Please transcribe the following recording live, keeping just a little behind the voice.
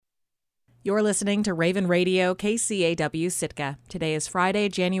You're listening to Raven Radio, KCAW Sitka. Today is Friday,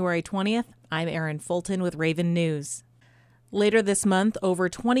 January 20th. I'm Erin Fulton with Raven News. Later this month, over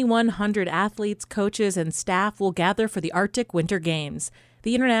 2,100 athletes, coaches, and staff will gather for the Arctic Winter Games.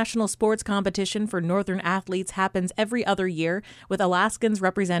 The international sports competition for Northern athletes happens every other year, with Alaskans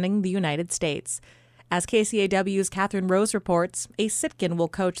representing the United States. As KCAW's Catherine Rose reports, a Sitkan will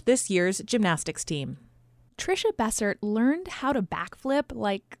coach this year's gymnastics team. Trisha Bessert learned how to backflip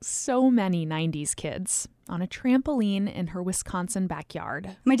like so many 90s kids on a trampoline in her Wisconsin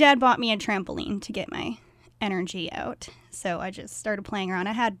backyard. My dad bought me a trampoline to get my energy out, so I just started playing around.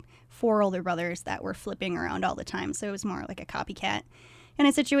 I had 4 older brothers that were flipping around all the time, so it was more like a copycat in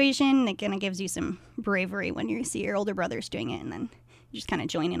a situation. It kind of gives you some bravery when you see your older brothers doing it, and then you just kind of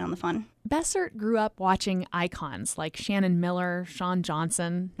join in on the fun. Bessert grew up watching icons like Shannon Miller, Shawn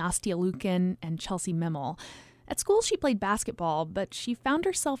Johnson, Nastia Liukin, and Chelsea Mimmel. At school, she played basketball, but she found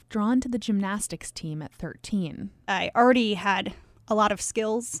herself drawn to the gymnastics team at 13. I already had a lot of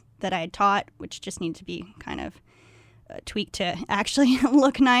skills that I had taught, which just need to be kind of tweaked to actually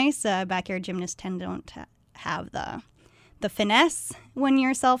look nice. Backyard gymnasts don't have the finesse when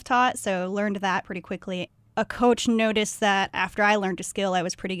you're self-taught, so learned that pretty quickly. A coach noticed that after I learned a skill, I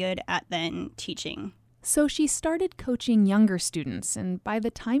was pretty good at then teaching. So she started coaching younger students, and by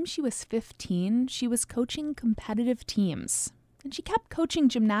the time she was 15, she was coaching competitive teams. And she kept coaching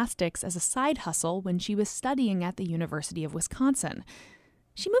gymnastics as a side hustle when she was studying at the University of Wisconsin.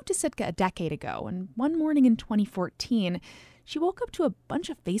 She moved to Sitka a decade ago, and one morning in 2014, she woke up to a bunch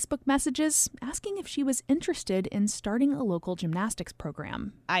of Facebook messages asking if she was interested in starting a local gymnastics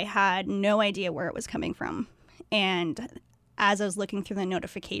program. I had no idea where it was coming from. And as I was looking through the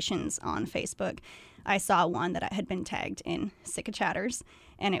notifications on Facebook, I saw one that I had been tagged in Sitka Chatters.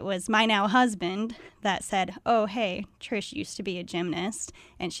 And it was my now husband that said, oh, hey, Trish used to be a gymnast,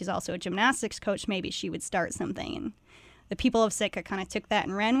 and she's also a gymnastics coach. Maybe she would start something. And the people of Sitka kind of took that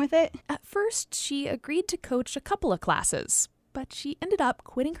and ran with it. At first, she agreed to coach a couple of classes, but she ended up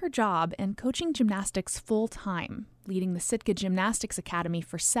quitting her job and coaching gymnastics full-time, leading the Sitka Gymnastics Academy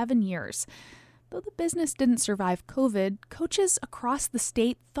for 7 years. Though the business didn't survive COVID, coaches across the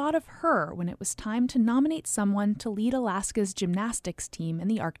state thought of her when it was time to nominate someone to lead Alaska's gymnastics team in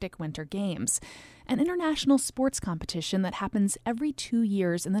the Arctic Winter Games, an international sports competition that happens every 2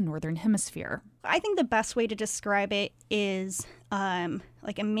 years in the Northern Hemisphere. I think the best way to describe it is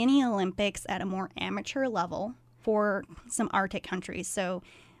like a mini Olympics at a more amateur level for some Arctic countries. So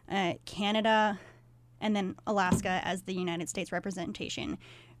Canada and then Alaska as the United States representation.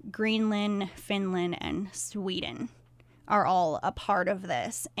 Greenland, Finland, and Sweden are all a part of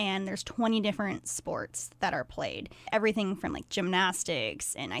this. And there's 20 different sports that are played. Everything from like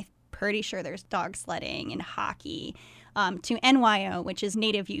gymnastics, and I'm pretty sure there's dog sledding and hockey, to NYO, which is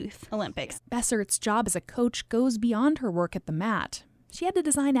Native Youth Olympics. Bessert's job as a coach goes beyond her work at the mat. She had to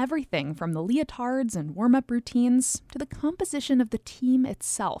design everything from the leotards and warm-up routines to the composition of the team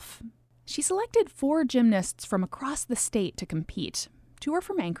itself. She selected 4 gymnasts from across the state to compete. 2 are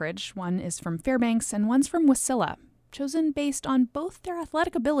from Anchorage, 1 is from Fairbanks, and 1's from Wasilla, chosen based on both their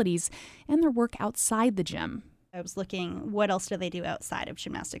athletic abilities and their work outside the gym. I was looking, what else do they do outside of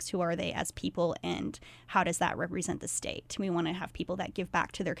gymnastics? Who are they as people, and how does that represent the state? We want to have people that give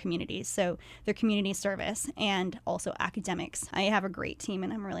back to their communities, so their community service and also academics. I have a great team,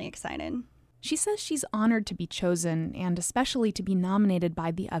 and I'm really excited. She says she's honored to be chosen and especially to be nominated by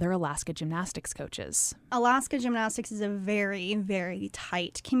the other Alaska gymnastics coaches. Alaska Gymnastics is a very, very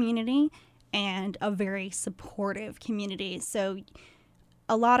tight community and a very supportive community. So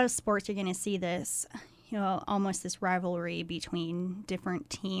a lot of sports you're going to see this, almost this rivalry between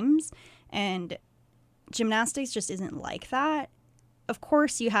different teams, and gymnastics just isn't like that. Of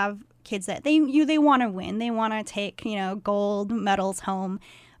course, you have kids that they want to win. They want to take, gold medals home.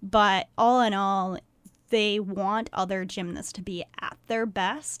 But all in all, they want other gymnasts to be at their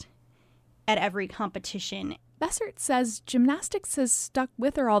best at every competition. Bessert says gymnastics has stuck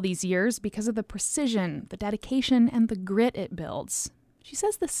with her all these years because of the precision, the dedication, and the grit it builds. She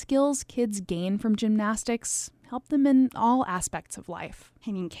says the skills kids gain from gymnastics help them in all aspects of life.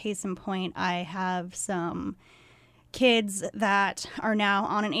 Case in point, I have some kids that are now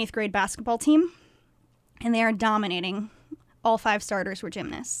on an 8th grade basketball team, and they are dominating. All 5 starters were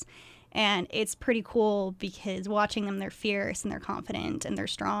gymnasts. And it's pretty cool because watching them, they're fierce and they're confident and they're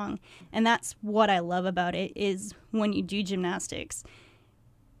strong. And that's what I love about it, is when you do gymnastics,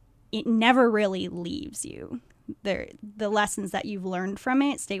 it never really leaves you. The lessons that you've learned from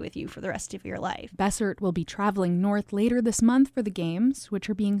it stay with you for the rest of your life. Bessert will be traveling north later this month for the Games,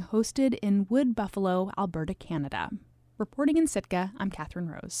 which are being hosted in Wood Buffalo, Alberta, Canada. Reporting in Sitka, I'm Catherine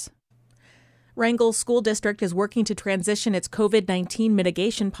Rose. Wrangell School District is working to transition its COVID-19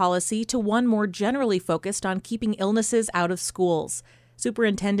 mitigation policy to one more generally focused on keeping illnesses out of schools.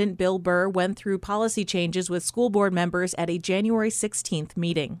 Superintendent Bill Burr went through policy changes with school board members at a January 16th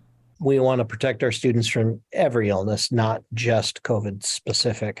meeting. We want to protect our students from every illness, not just COVID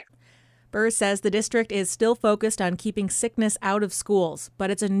specific. Burr says the district is still focused on keeping sickness out of schools,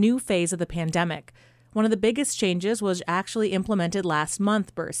 but it's a new phase of the pandemic. One of the biggest changes was actually implemented last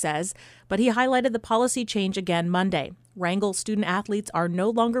month, Burr says, but he highlighted the policy change again Monday. Wrangell student athletes are no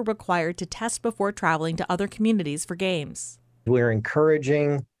longer required to test before traveling to other communities for games. We're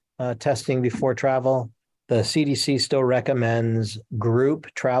encouraging testing before travel. The CDC still recommends group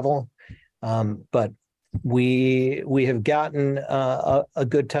travel, but we have gotten a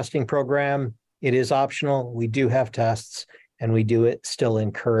good testing program. It is optional. We do have tests, and we do still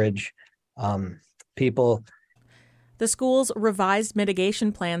encourage people. The school's revised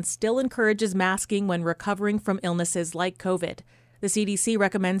mitigation plan still encourages masking when recovering from illnesses like COVID. The CDC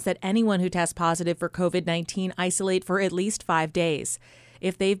recommends that anyone who tests positive for COVID-19 isolate for at least 5 days.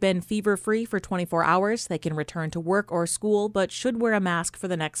 If they've been fever-free for 24 hours, they can return to work or school, but should wear a mask for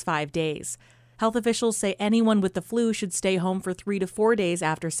the next 5 days. Health officials say anyone with the flu should stay home for 3 to 4 days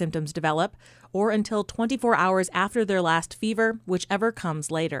after symptoms develop, or until 24 hours after their last fever, whichever comes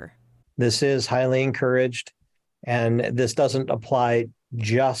later. This is highly encouraged, and this doesn't apply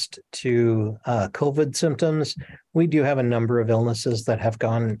just to COVID symptoms. We do have a number of illnesses that have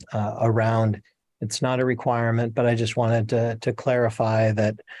gone around. It's not a requirement, but I just wanted to clarify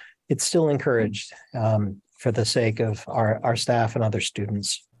that it's still encouraged for the sake of our staff and other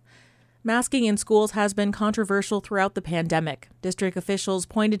students. Masking in schools has been controversial throughout the pandemic. District officials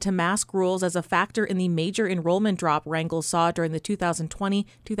pointed to mask rules as a factor in the major enrollment drop Wrangell saw during the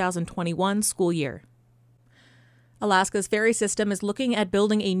 2020-2021 school year. Alaska's ferry system is looking at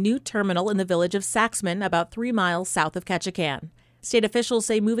building a new terminal in the village of Saxman, about 3 miles south of Ketchikan. State officials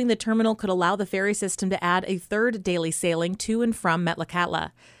say moving the terminal could allow the ferry system to add a third daily sailing to and from Metlakatla.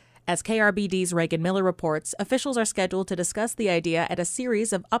 As KRBD's Reagan Miller reports, officials are scheduled to discuss the idea at a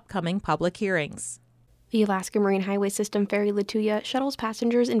series of upcoming public hearings. The Alaska Marine Highway System ferry Lituya shuttles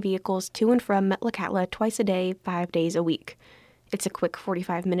passengers and vehicles to and from Metlakatla twice a day, 5 days a week. It's a quick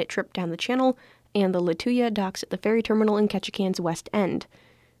 45-minute trip down the channel, and the Lituya docks at the ferry terminal in Ketchikan's west end.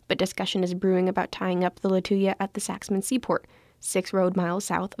 But discussion is brewing about tying up the Lituya at the Saxman Seaport, 6 road miles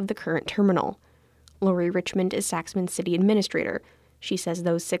south of the current terminal. Lori Richmond is Saxman's city administrator. She says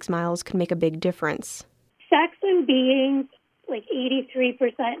those 6 miles could make a big difference. Saxman being like 83%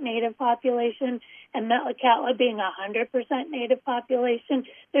 Native population and Metlakatla being 100% Native population,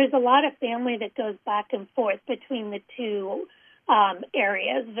 there's a lot of family that goes back and forth between the two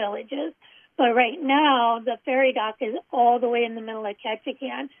areas, villages. But right now, the ferry dock is all the way in the middle of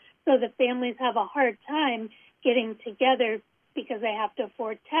Ketchikan, so the families have a hard time getting together because they have to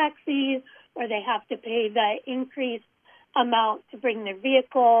afford taxis or they have to pay the increased amount to bring their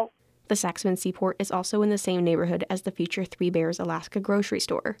vehicle. The Saxman Seaport is also in the same neighborhood as the future Three Bears Alaska grocery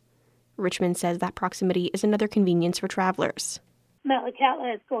store. Richmond says that proximity is another convenience for travelers.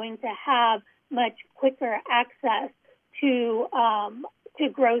 Metlakatla is going to have much quicker access to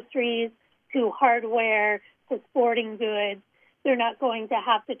groceries, to hardware, to sporting goods. They're not going to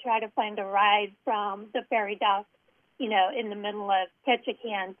have to try to find a ride from the ferry dock, in the middle of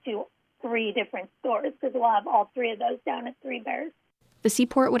Ketchikan to 3 different stores, because we'll have all 3 of those down at Three Bears. The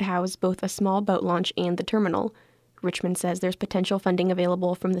seaport would house both a small boat launch and the terminal. Richmond says there's potential funding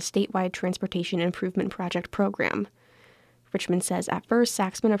available from the statewide Transportation Improvement Project program. Richmond says at first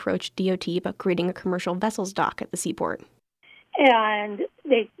Saxman approached DOT about creating a commercial vessels dock at the seaport. And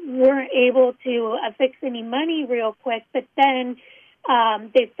they weren't able to affix any money real quick, but then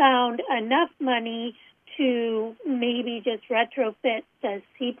they found enough money to maybe just retrofit the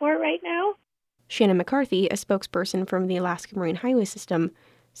seaport right now. Shannon McCarthy, a spokesperson from the Alaska Marine Highway System,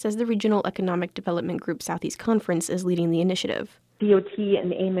 says the Regional Economic Development Group Southeast Conference is leading the initiative. DOT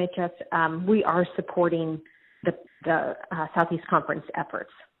and the AMHS, we are supporting the Southeast Conference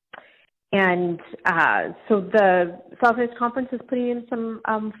efforts. And so the Southeast Conference is putting in some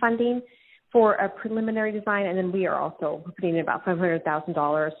funding for a preliminary design, and then we are also putting in about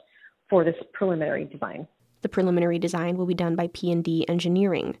 $500,000 for this preliminary design. The preliminary design will be done by P&D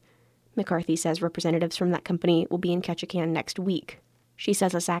Engineering. McCarthy says representatives from that company will be in Ketchikan next week. She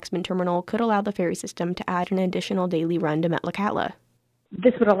says a Saxman terminal could allow the ferry system to add an additional daily run to Metlakatla.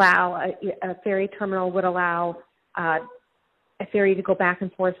 This would allow, a ferry terminal would allow a ferry to go back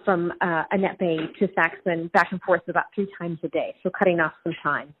and forth from Annette Bay to Saxman, back and forth about 3 times a day, so cutting off some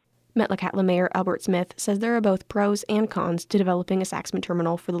time. Metlakatla Mayor Albert Smith says there are both pros and cons to developing a Saxman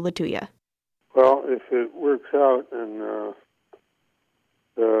terminal for the Lituya. Well, if it works out, and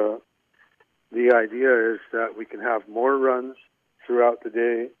the idea is that we can have more runs throughout the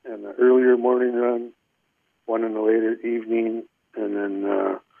day, and an earlier morning run, one in the later evening, and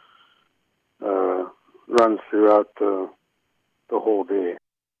then runs throughout the whole day.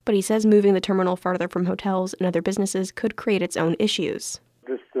 But he says moving the terminal farther from hotels and other businesses could create its own issues.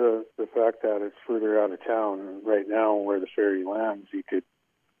 Just the fact that it's further out of town. Right now, where the ferry lands, you could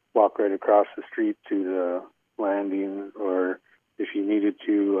walk right across the street to the landing, or if you needed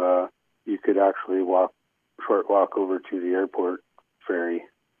to, you could actually short walk over to the airport ferry.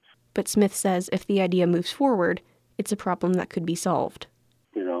 But Smith says if the idea moves forward, it's a problem that could be solved.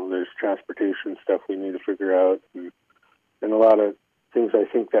 You know, there's transportation stuff we need to figure out, and a lot of things I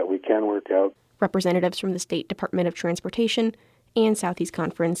think that we can work out. Representatives from the State Department of Transportation and Southeast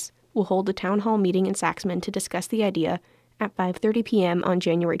Conference will hold a town hall meeting in Saxman to discuss the idea at 5:30 p.m. on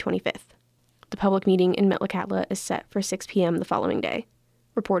January 25th. The public meeting in Metlakatla is set for 6 p.m. the following day.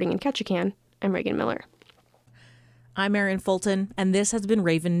 Reporting in Ketchikan, I'm Reagan Miller. I'm Erin Fulton, and this has been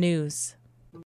Raven News.